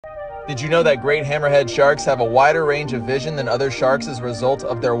Did you know that great hammerhead sharks have a wider range of vision than other sharks as a result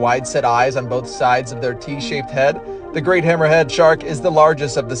of their wide-set eyes on both sides of their T-shaped head? The great hammerhead shark is the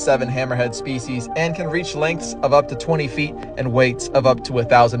largest of the 7 hammerhead species and can reach lengths of up to 20 feet and weights of up to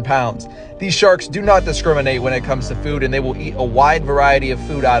 1,000 pounds. These sharks do not discriminate when it comes to food, and they will eat a wide variety of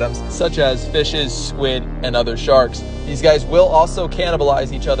food items such as fishes, squid, and other sharks. These guys will also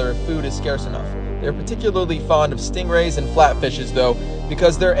cannibalize each other if food is scarce enough. They're particularly fond of stingrays and flatfishes, though,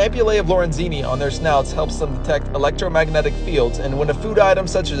 because their ampullae of Lorenzini on their snouts helps them detect electromagnetic fields, and when a food item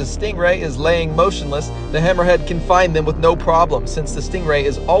such as a stingray is laying motionless, the hammerhead can find them with no problem, since the stingray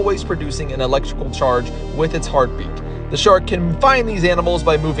is always producing an electrical charge with its heartbeat. The shark can find these animals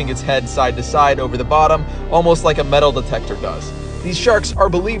by moving its head side to side over the bottom, almost like a metal detector does. These sharks are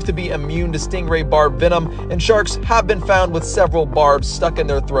believed to be immune to stingray barb venom, and sharks have been found with several barbs stuck in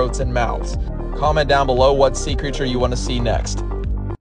their throats and mouths. Comment down below what sea creature you want to see next.